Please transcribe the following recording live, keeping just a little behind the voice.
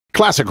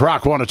Classic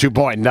Rock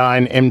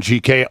 102.9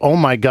 MGK. Oh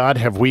my God,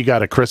 have we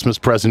got a Christmas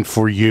present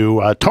for you?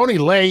 Tony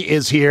Lay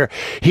is here.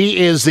 He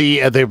is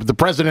the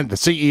president, the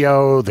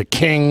CEO, the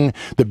king,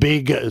 the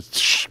big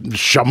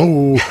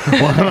shamu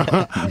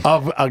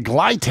of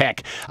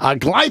Glitek.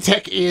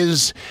 Glitek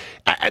is...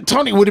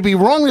 Tony, would it be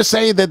wrong to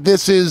say that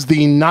this is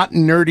the not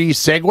nerdy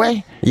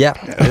Segway? Yeah,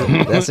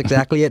 that's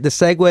exactly it. The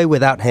Segway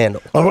without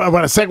handle. Oh, a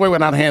Segway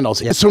without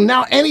handles. Yep. So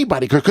now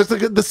anybody, because the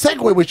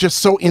Segway was just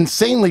so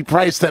insanely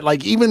priced that,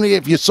 like, even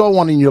if you saw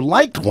one and you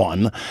liked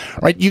one,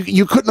 right,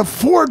 you couldn't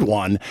afford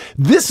one.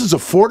 This is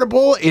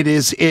affordable.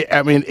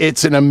 I mean,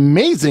 it's an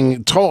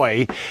amazing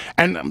toy,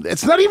 and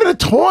it's not even a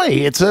toy.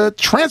 It's a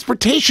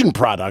transportation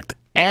product.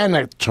 And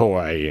a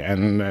toy,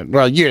 and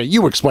well,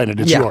 you explain it.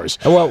 It's yours.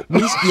 Well,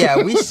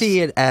 we see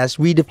it as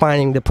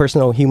redefining the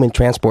personal human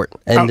transport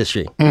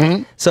industry.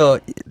 So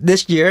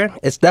this year,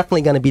 it's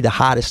definitely going to be the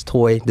hottest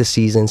toy this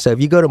season. So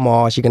if you go to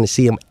malls, you're going to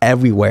see them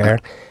everywhere.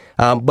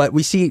 But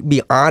we see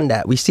beyond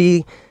that, we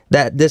see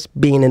that this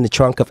being in the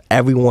trunk of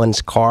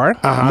everyone's car,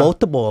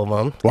 multiple of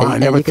them. Wow, I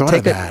never you can thought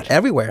take of that. it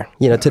everywhere.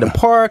 You know, to the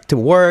park, to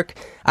work.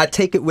 I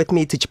take it with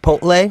me to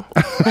Chipotle.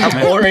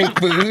 I'm ordering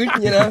food.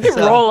 You know,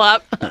 so. Roll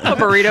up a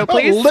burrito,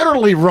 please.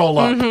 Literally roll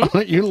up.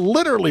 You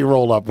literally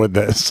roll up with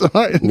this.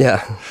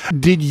 Yeah.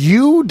 Did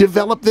you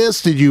develop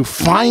this? Did you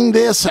find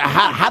this?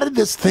 How did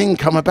this thing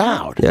come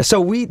about? Yeah. So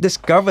we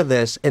discovered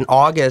this in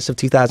August of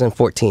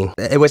 2014.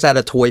 It was at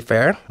a toy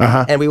fair,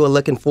 and we were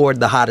looking for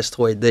the hottest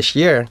toy this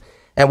year.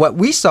 And what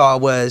we saw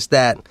was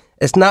that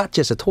it's not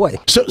just a toy.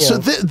 So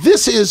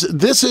this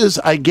is,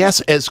 I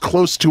guess, as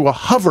close to a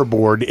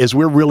hoverboard as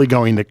we're really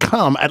going to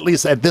come, at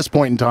least at this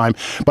point in time.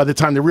 By the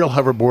time the real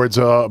hoverboards,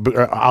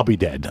 I'll be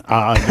dead.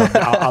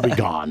 I'll be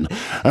gone.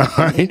 All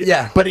right?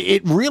 Yeah. But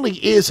it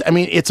really is, I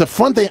mean, it's a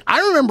fun thing.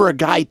 I remember a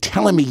guy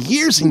telling me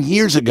years and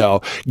years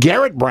ago,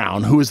 Garrett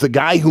Brown, who is the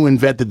guy who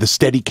invented the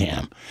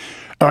Steadicam.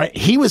 All right,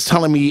 he was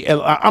telling me,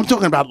 I'm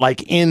talking about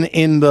like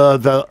in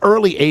the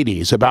early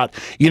 80s, about,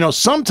 you know,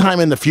 sometime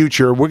in the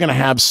future, we're going to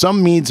have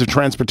some means of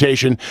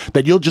transportation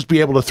that you'll just be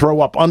able to throw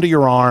up under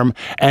your arm,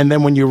 and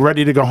then when you're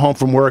ready to go home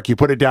from work, you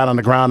put it down on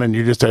the ground and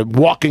you just,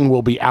 walking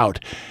will be out.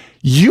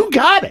 You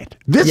got it.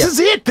 This is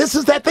it. This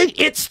is that thing.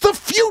 It's the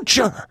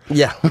future.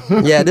 Yeah.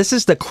 Yeah, this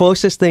is the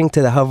closest thing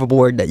to the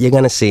hoverboard that you're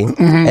going to see.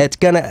 It's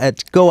going to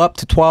go up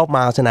to 12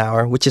 miles an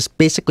hour, which is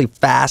basically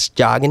fast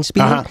jogging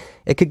speed.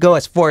 It could go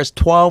as far as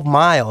 12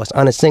 miles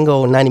on a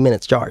single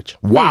 90-minute charge.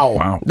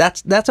 Wow.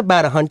 That's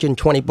about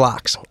 120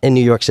 blocks in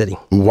New York City.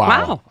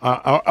 Wow.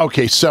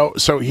 Okay, so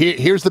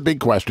here's the big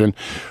question.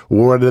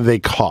 What do they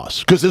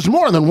cost? Because there's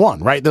more than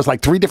one, right? There's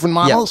like 3 different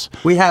models? Yeah.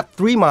 We have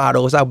 3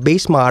 models. Our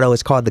base model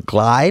is called the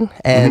Glide,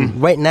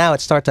 and right now it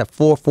starts at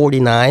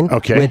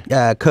 $449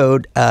 with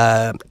code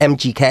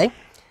MGK.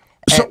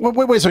 So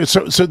wait a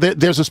second. So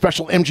there's a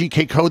special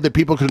MGK code that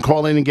people can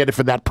call in and get it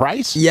for that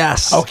price?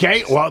 Yes.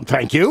 Okay. Well,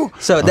 thank you.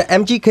 So the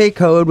MGK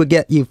code would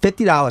get you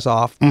 $50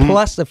 off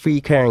plus a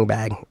free carrying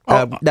bag.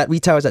 That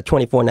retails at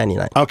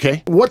 $24.99.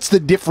 Okay. What's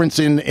the difference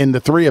in the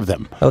 3 of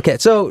them? Okay.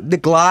 So the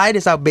Glide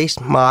is our base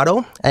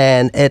model,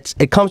 and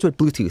it comes with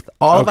Bluetooth.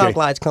 All of our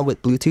Glides come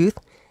with Bluetooth.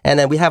 And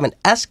then we have an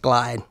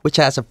S-Glide, which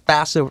has a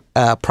faster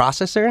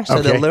processor,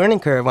 so the learning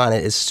curve on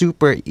it is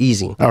super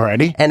easy.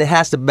 Alrighty. And it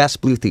has the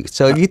best Bluetooth.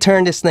 So if you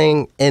turn this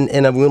thing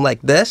in a room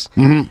like this,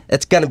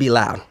 it's going to be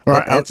loud.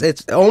 Right.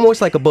 It's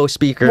almost like a Bose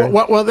speaker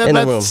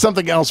that's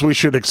something else we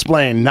should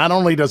explain. Not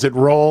only does it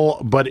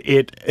roll, but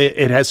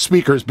it has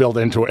speakers built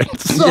into it.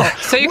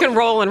 So you can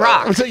roll and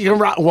rock. So you can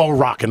rock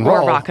and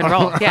roll. Or rock and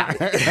roll, yeah.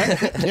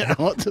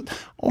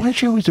 Why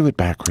don't you always do it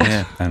backwards?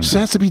 Yeah, it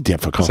has to be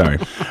difficult. Sorry.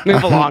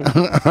 Move along.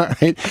 All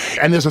right.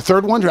 And there's a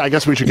third one? I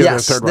guess we should get a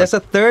third one. There's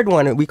a third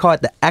one. We call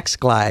it the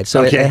X-Glide.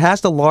 So it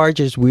has the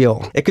largest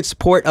wheel. It could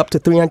support up to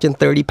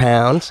 330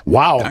 pounds.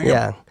 Wow.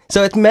 Yeah.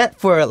 So it's meant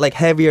for like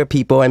heavier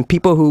people and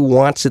people who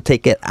wants to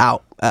take it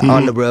out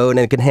on the road, and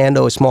it can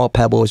handle small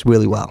pebbles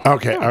really well.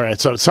 Okay, all right.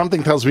 So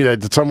something tells me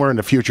that somewhere in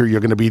the future you're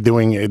going to be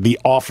doing the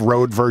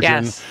off-road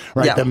version,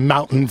 right? Yeah. The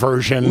mountain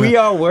version. We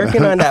are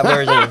working on that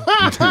version.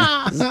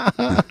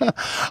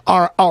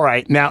 All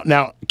right.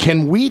 Now,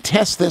 can we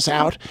test this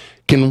out?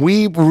 Can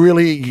we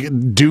really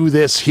do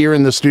this here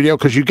in the studio?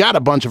 Because you got a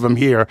bunch of them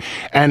here,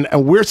 and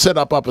we're set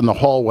up in the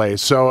hallway.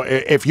 So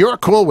if you're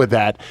cool with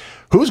that,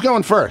 who's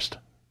going first?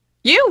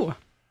 You.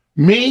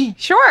 Me?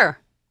 Sure.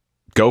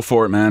 Go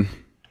for it, man.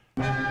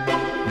 The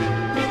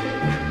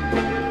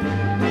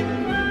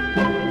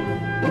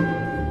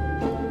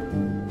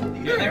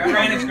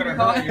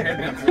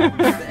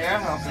air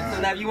helps.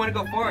 So now if you want to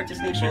go forward,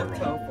 just make sure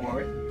toe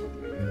forward.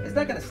 It's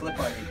not going to slip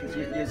on you because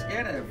you're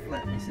scared of it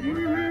flip, you see?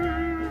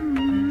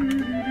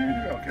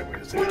 Okay,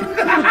 wait a second. Spin is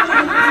the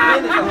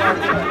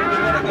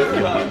hardest one.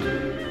 You want to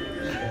go slow.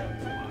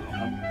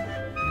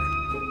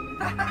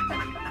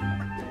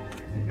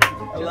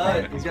 I love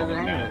it. That's an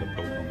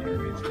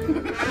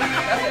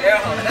air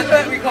hop. That's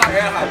what we call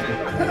air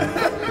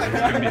hopping.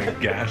 There's going to be a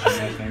gash in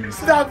that thing.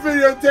 Stop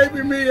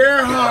videotaping me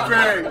air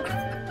hopping.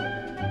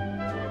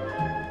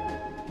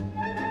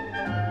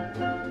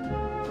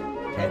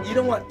 And You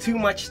don't want too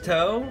much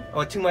toe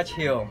or too much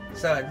heel.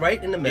 So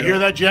right in the You middle. hear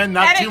that, Jen?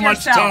 Not Edit too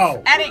much yourself.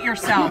 toe. Edit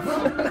yourself.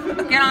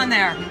 Get on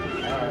there.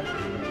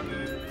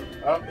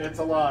 Oh, it's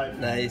alive.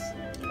 Nice.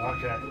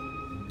 Okay.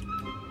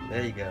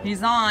 There you go.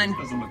 He's on.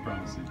 Doesn't look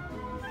promising.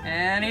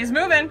 And he's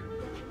moving.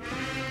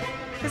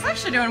 He's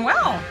actually doing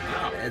well.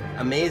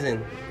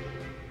 Amazing.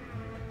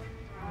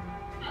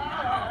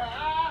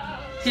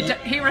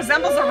 He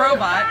resembles a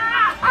robot.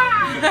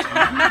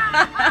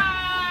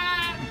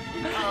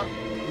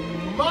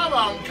 Mama,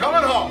 I'm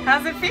coming home.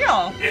 How's it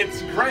feel?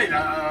 It's great.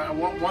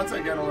 Once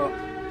I get a little...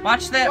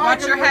 Watch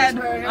your head.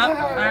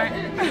 Up. All right.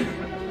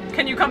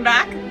 Can you come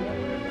back?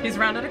 He's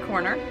rounded a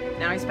corner.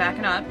 Now he's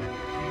backing up. All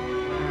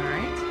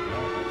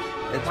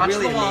right. It's Watch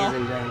really the wall.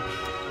 amazing, Jen.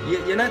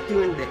 You're not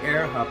doing the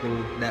air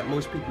hopping that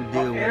most people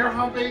do. Air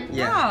humping?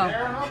 Yeah. Oh,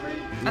 Air humping?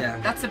 Yeah.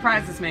 that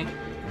surprises me.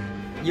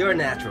 You're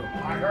natural.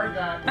 I heard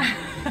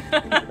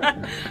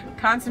that.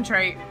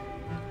 Concentrate.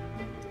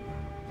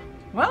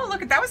 Well,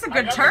 look, that was a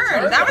good got the turn.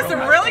 turn. That was a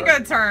really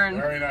good turn.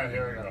 Very nice.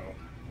 Here we go.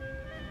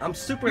 I'm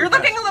super You're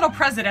impressed. looking a little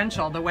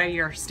presidential the way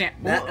you're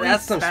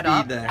That's some speed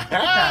up. there. Okay.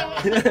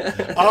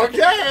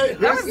 That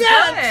was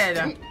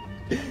good.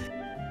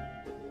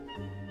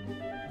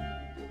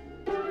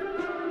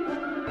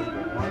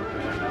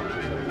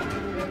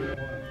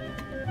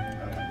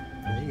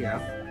 There you go.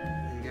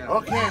 There you go.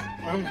 Okay.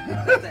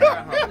 That's the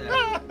air hump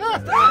there.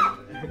 That's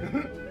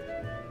the-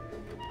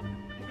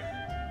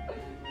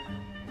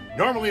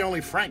 Normally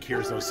only Frank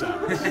hears those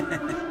sounds.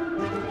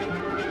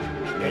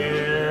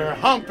 Air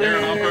humping.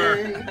 Air humper.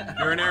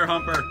 You're an air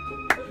humper.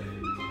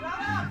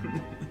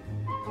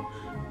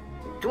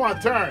 Come on,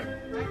 turn.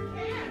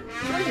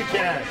 Sure you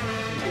can.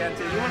 Yeah,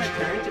 so you want to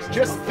turn?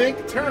 Just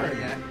think turn.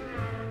 Yeah.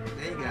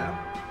 There you go.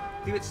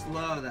 Do it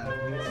slow though.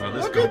 Do it slow. Well,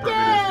 this Look GoPro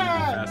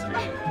at video is going to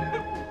be fascinating.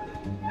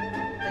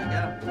 There you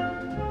go.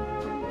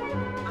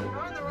 I'm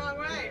going the wrong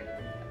way.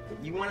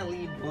 You want to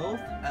lead both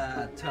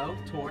toe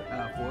toward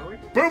forward.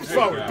 Boobs There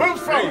you forward. go.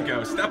 Boobs There you forward.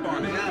 go. Step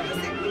on it.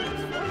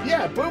 Yeah.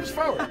 Yeah, boobs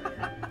forward.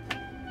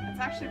 It's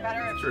actually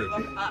better if True. you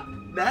look up.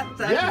 That's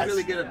actually Yes.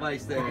 really good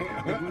advice there.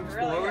 The boobs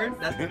Really forward. is.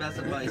 That's the best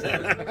advice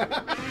ever.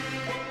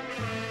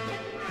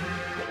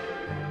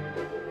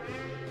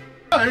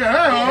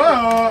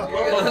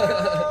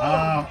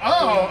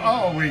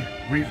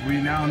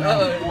 We now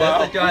know. Oh, Wow,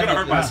 that's I'm going to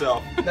hurt the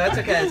myself. That's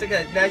okay. It's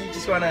okay. Now you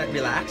just want to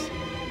relax.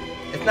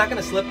 It's not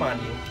going to slip on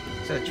you.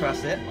 So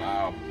trust it.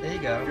 Wow. There you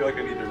I go. feel like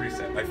I need to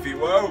reset my feet.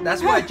 Whoa.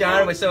 That's why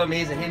John was so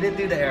amazing. He didn't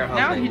do the air No,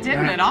 humping. he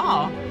didn't at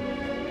all.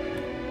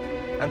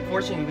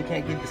 Unfortunately, we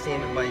can't give the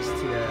same advice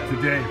to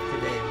Today.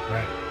 Dave.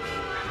 Right.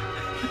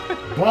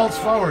 Balls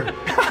forward.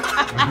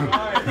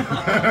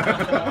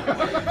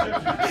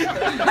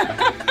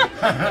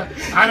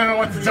 I don't know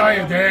what to tell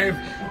you, Dave.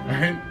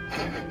 Right?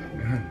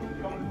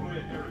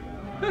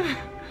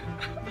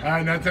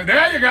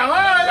 There you go. Oh,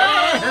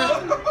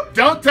 yeah.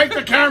 Don't take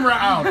the camera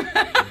out.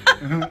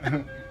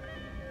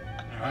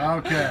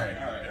 Okay.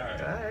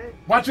 Alright.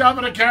 Watch out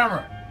for the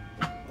camera.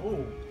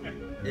 Oh.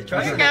 You're There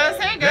trusting he it. goes.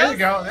 There he There goes. you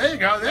go. There you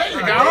go. There you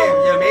Oh, go.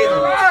 Dave, you're amazing.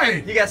 All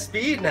right. You got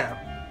speed now.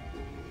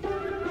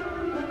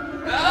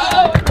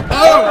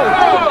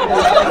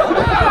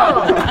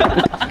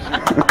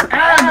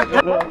 And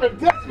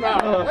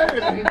dismount.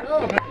 Ladies and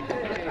gentlemen.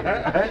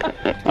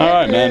 All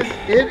right, man.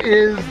 It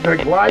is the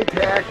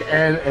Glitek,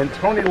 and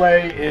Tony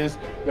Lay is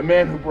the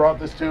man who brought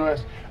this to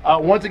us.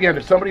 Once again,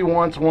 if somebody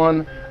wants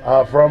one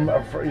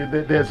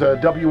there's a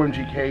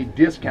WMGK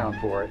discount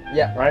for it.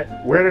 Yeah. Right?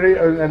 Where do they?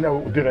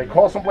 Do they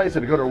call someplace? Do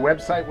they go to a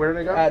website? Where do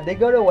they go? They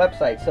go to a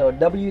website, so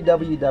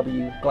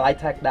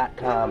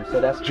www.glitek.com.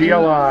 So that's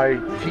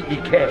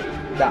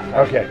Glitek. Dot.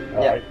 Okay.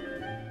 All Yeah. right.